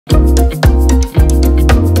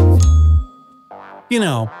You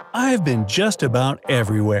know, I've been just about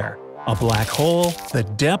everywhere. A black hole, the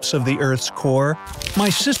depths of the Earth's core, my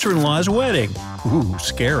sister-in-law's wedding. Ooh,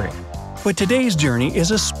 scary. But today's journey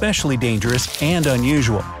is especially dangerous and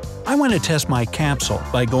unusual. I want to test my capsule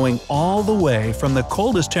by going all the way from the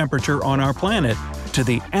coldest temperature on our planet to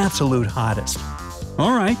the absolute hottest.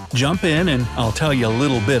 Alright, jump in and I'll tell you a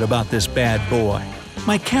little bit about this bad boy.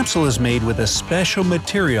 My capsule is made with a special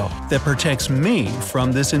material that protects me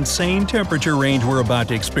from this insane temperature range we're about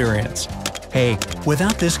to experience. Hey,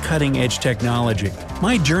 without this cutting-edge technology,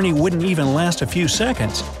 my journey wouldn't even last a few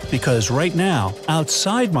seconds, because right now,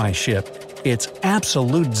 outside my ship, it's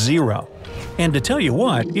absolute zero. And to tell you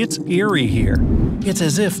what, it's eerie here. It's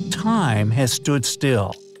as if time has stood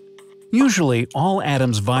still. Usually, all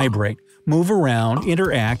atoms vibrate, move around,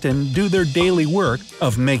 interact, and do their daily work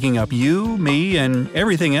of making up you, me, and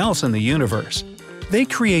everything else in the universe. They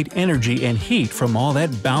create energy and heat from all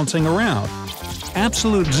that bouncing around.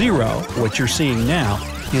 Absolute zero, what you're seeing now,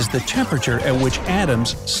 is the temperature at which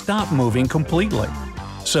atoms stop moving completely.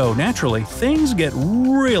 So naturally, things get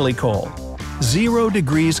really cold. 0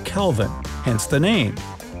 degrees Kelvin, hence the name.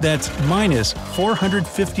 That's minus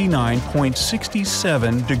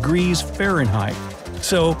 459.67 degrees Fahrenheit.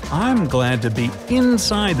 So I'm glad to be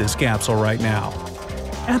inside this capsule right now.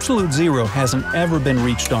 Absolute zero hasn't ever been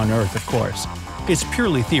reached on Earth, of course. It's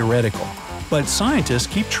purely theoretical, but scientists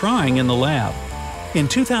keep trying in the lab. In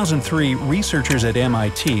 2003, researchers at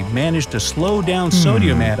MIT managed to slow down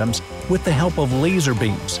sodium atoms with the help of laser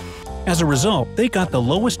beams. As a result, they got the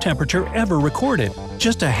lowest temperature ever recorded,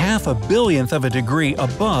 just a half a billionth of a degree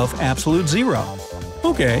above absolute zero.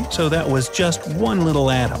 Okay, so that was just one little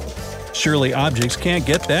atom. Surely objects can't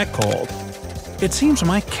get that cold. It seems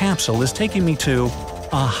my capsule is taking me to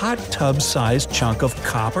a hot tub-sized chunk of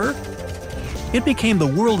copper? It became the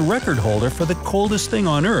world record holder for the coldest thing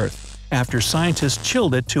on Earth after scientists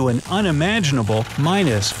chilled it to an unimaginable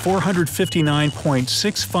minus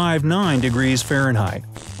 459.659 degrees Fahrenheit.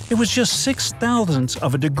 It was just 0.06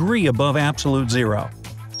 of a degree above absolute zero.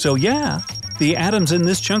 So yeah, the atoms in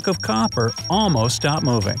this chunk of copper almost stopped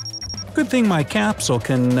moving. Good thing my capsule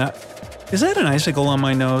can… Is that an icicle on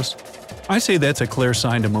my nose? I say that's a clear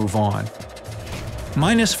sign to move on.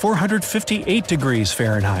 Minus 458 degrees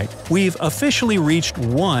Fahrenheit. We've officially reached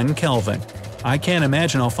 1 Kelvin. I can't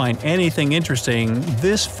imagine I'll find anything interesting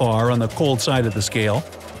this far on the cold side of the scale.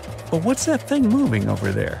 But what's that thing moving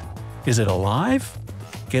over there? Is it alive?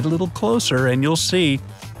 Get a little closer and you'll see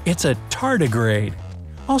it's a tardigrade,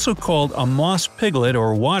 also called a moss piglet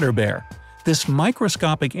or water bear. This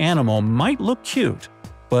microscopic animal might look cute,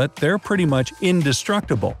 but they're pretty much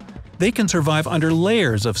indestructible. They can survive under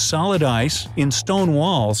layers of solid ice, in stone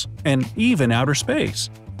walls, and even outer space.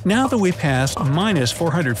 Now that we passed minus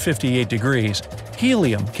 458 degrees,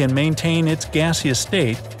 helium can maintain its gaseous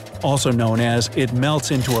state, also known as it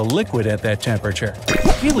melts into a liquid at that temperature.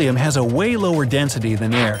 Helium has a way lower density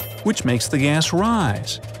than air, which makes the gas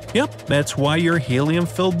rise. Yep, that's why your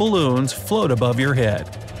helium-filled balloons float above your head.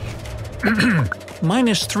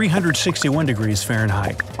 Minus 361 degrees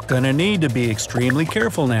Fahrenheit. Gonna need to be extremely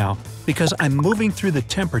careful now, because I'm moving through the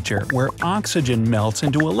temperature where oxygen melts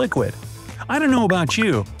into a liquid. I don't know about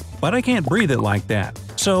you, but I can't breathe it like that.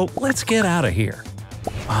 So let's get out of here.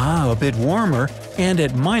 A bit warmer, and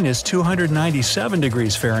at minus 297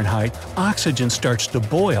 degrees Fahrenheit, oxygen starts to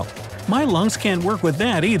boil. My lungs can't work with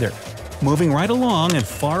that either. Moving right along and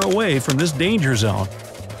far away from this danger zone.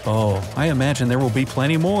 Oh, I imagine there will be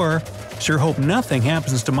plenty more. Sure hope nothing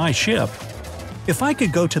happens to my ship. If I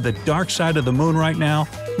could go to the dark side of the moon right now,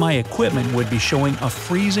 my equipment would be showing a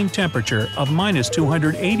freezing temperature of minus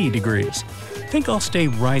 280 degrees. Think I'll stay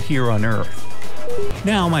right here on Earth.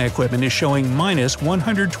 Now my equipment is showing minus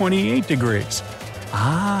 128 degrees.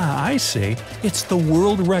 I see. It's the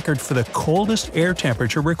world record for the coldest air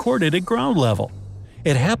temperature recorded at ground level.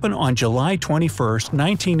 It happened on July 21,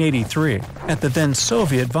 1983, at the then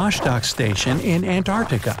Soviet Vostok Station in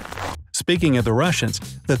Antarctica. Speaking of the Russians,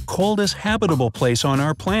 the coldest habitable place on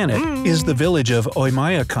our planet is the village of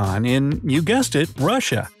Oymyakon in, you guessed it,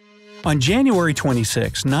 Russia. On January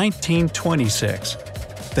 26, 1926,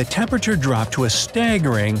 the temperature dropped to a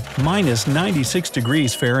staggering minus 96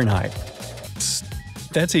 degrees Fahrenheit.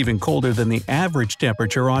 That's even colder than the average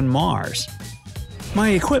temperature on Mars. My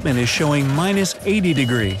equipment is showing minus 80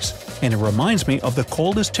 degrees, and it reminds me of the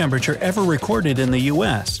coldest temperature ever recorded in the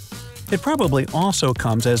US. It probably also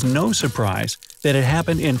comes as no surprise that it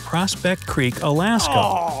happened in Prospect Creek, Alaska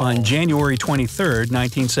on January 23,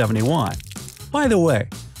 1971. By the way,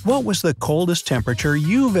 what was the coldest temperature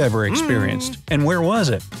you've ever experienced, and where was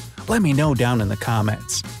it? Let me know down in the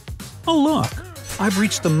comments. Oh look! I've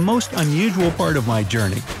reached the most unusual part of my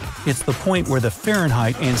journey. It's the point where the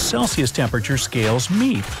Fahrenheit and Celsius temperature scales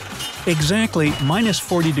meet. Exactly minus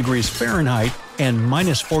 40 degrees Fahrenheit and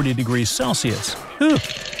minus 40 degrees Celsius. Whew,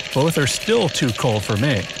 both are still too cold for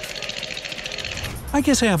me. I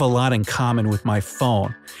guess I have a lot in common with my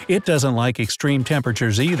phone. It doesn't like extreme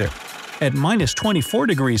temperatures either. At minus 24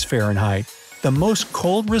 degrees Fahrenheit, the most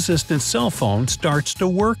cold-resistant cell phone starts to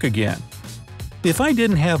work again. If I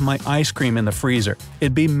didn't have my ice cream in the freezer,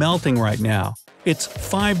 it'd be melting right now. It's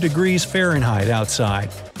 5 degrees Fahrenheit outside,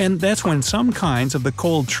 and that's when some kinds of the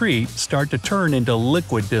cold treat start to turn into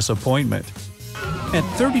liquid disappointment. At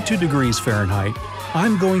 32 degrees Fahrenheit,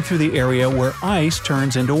 I'm going through the area where ice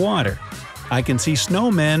turns into water. I can see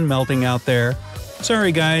snowmen melting out there.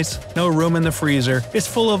 Sorry guys, no room in the freezer, it's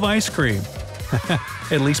full of ice cream.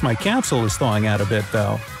 At least my capsule is thawing out a bit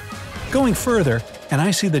though. Going further, and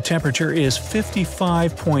I see the temperature is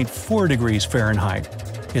 55.4 degrees Fahrenheit.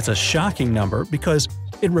 It's a shocking number because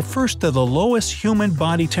it refers to the lowest human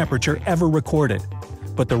body temperature ever recorded.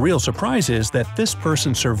 But the real surprise is that this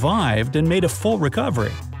person survived and made a full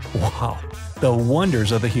recovery. Wow, the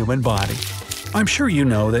wonders of the human body. I'm sure you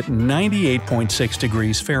know that 98.6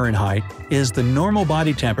 degrees Fahrenheit is the normal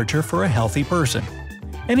body temperature for a healthy person.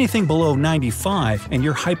 Anything below 95 and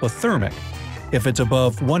you're hypothermic. If it's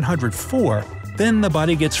above 104, then the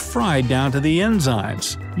body gets fried down to the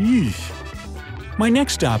enzymes. Yeesh. My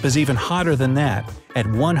next stop is even hotter than that, at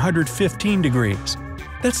 115 degrees.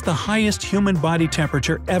 That's the highest human body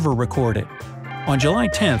temperature ever recorded. On July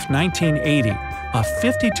 10, 1980, a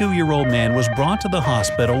 52-year-old man was brought to the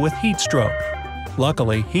hospital with heat stroke.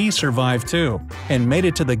 Luckily, he survived too, and made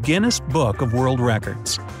it to the Guinness Book of World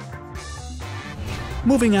Records.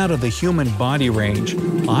 Moving out of the human body range,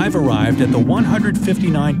 I've arrived at the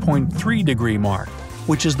 159.3 degree mark,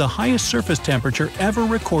 which is the highest surface temperature ever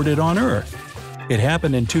recorded on Earth. It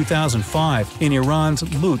happened in 2005 in Iran's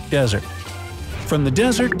Lut Desert. From the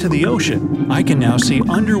desert to the ocean, I can now see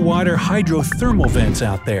underwater hydrothermal vents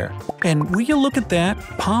out there. And will you look at that?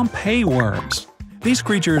 Pompeii worms. These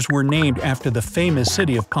creatures were named after the famous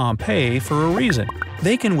city of Pompeii for a reason.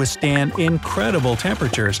 They can withstand incredible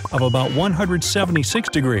temperatures of about 176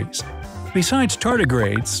 degrees. Besides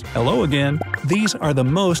tardigrades, hello again, these are the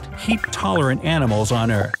most heat-tolerant animals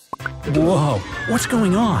on Earth. Whoa, what's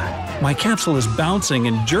going on? My capsule is bouncing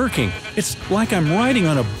and jerking. It's like I'm riding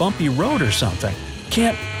on a bumpy road or something.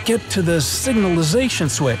 Can't get to the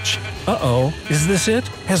signalization switch. Uh-oh, is this it?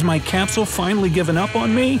 Has my capsule finally given up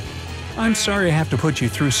on me? I'm sorry I have to put you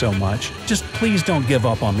through so much. Just please don't give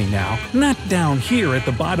up on me now. Not down here at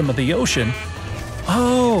the bottom of the ocean.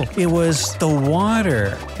 Oh, it was the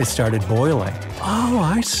water. It started boiling. Oh,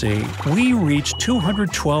 I see. We reached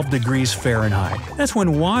 212 degrees Fahrenheit. That's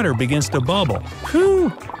when water begins to bubble.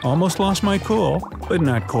 Whew! Almost lost my cool, but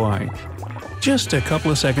not quite. Just a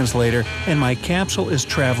couple of seconds later, and my capsule is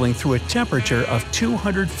traveling through a temperature of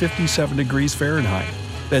 257 degrees Fahrenheit.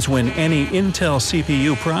 That's when any Intel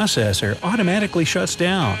CPU processor automatically shuts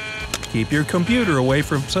down. Keep your computer away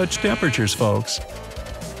from such temperatures, folks.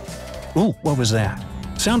 Ooh, what was that?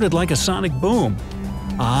 Sounded like a sonic boom.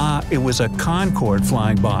 Ah, it was a Concorde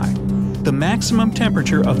flying by. The maximum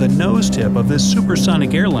temperature of the nose tip of this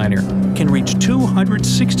supersonic airliner can reach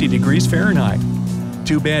 260 degrees Fahrenheit.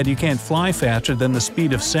 Too bad you can't fly faster than the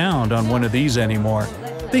speed of sound on one of these anymore.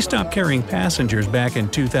 They stopped carrying passengers back in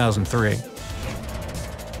 2003.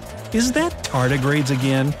 Is that tardigrades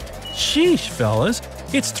again? Sheesh, fellas,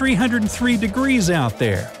 it's 303 degrees out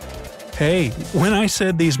there. Hey, when I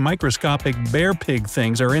said these microscopic bear pig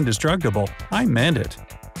things are indestructible, I meant it.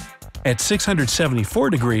 At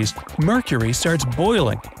 674 degrees, mercury starts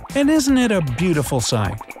boiling, and isn't it a beautiful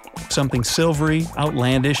sight? Something silvery,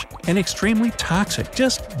 outlandish, and extremely toxic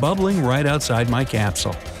just bubbling right outside my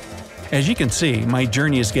capsule. As you can see, my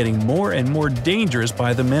journey is getting more and more dangerous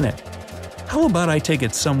by the minute. How about I take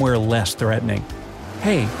it somewhere less threatening?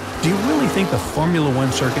 Hey, do you really think the Formula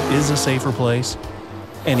One circuit is a safer place?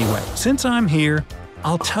 Anyway, since I'm here,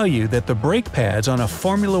 I'll tell you that the brake pads on a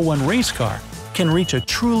Formula One race car can reach a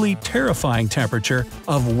truly terrifying temperature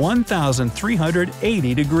of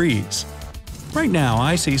 1,380 degrees. Right now,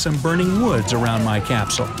 I see some burning woods around my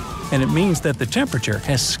capsule, and it means that the temperature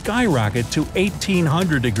has skyrocketed to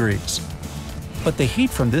 1,800 degrees. But the heat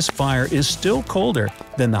from this fire is still colder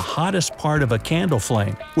than the hottest part of a candle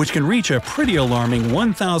flame, which can reach a pretty alarming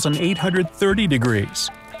 1,830 degrees.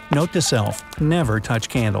 Note to self, never touch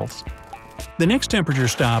candles. The next temperature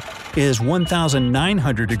stop is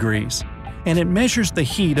 1,900 degrees, and it measures the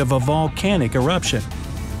heat of a volcanic eruption.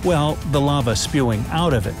 Well, the lava spewing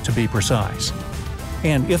out of it, to be precise.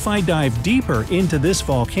 And if I dive deeper into this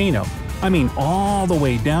volcano, I mean all the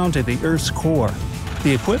way down to the Earth's core.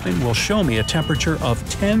 The equipment will show me a temperature of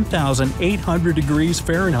 10,800 degrees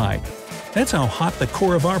Fahrenheit. That's how hot the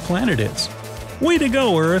core of our planet is. Way to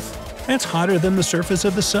go, Earth! That's hotter than the surface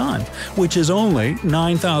of the Sun, which is only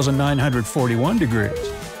 9,941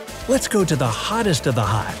 degrees. Let's go to the hottest of the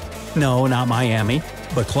hot. No, not Miami,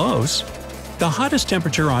 but close. The hottest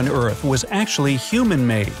temperature on Earth was actually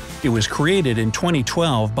human-made. It was created in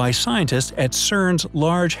 2012 by scientists at CERN's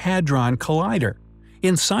Large Hadron Collider.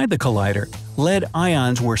 Inside the collider, lead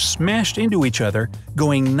ions were smashed into each other,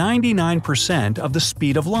 going 99% of the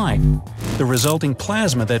speed of light. The resulting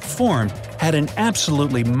plasma that formed had an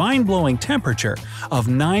absolutely mind-blowing temperature of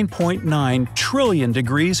 9.9 trillion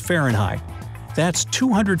degrees Fahrenheit. That's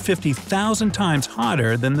 250,000 times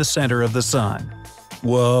hotter than the center of the Sun.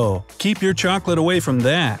 Whoa, keep your chocolate away from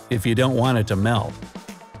that if you don't want it to melt.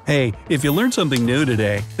 Hey, if you learned something new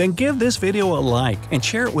today, then give this video a like and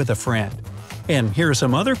share it with a friend. And here are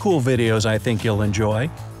some other cool videos I think you'll enjoy.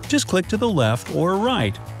 Just click to the left or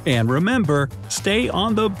right. And remember, stay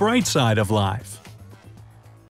on the bright side of life.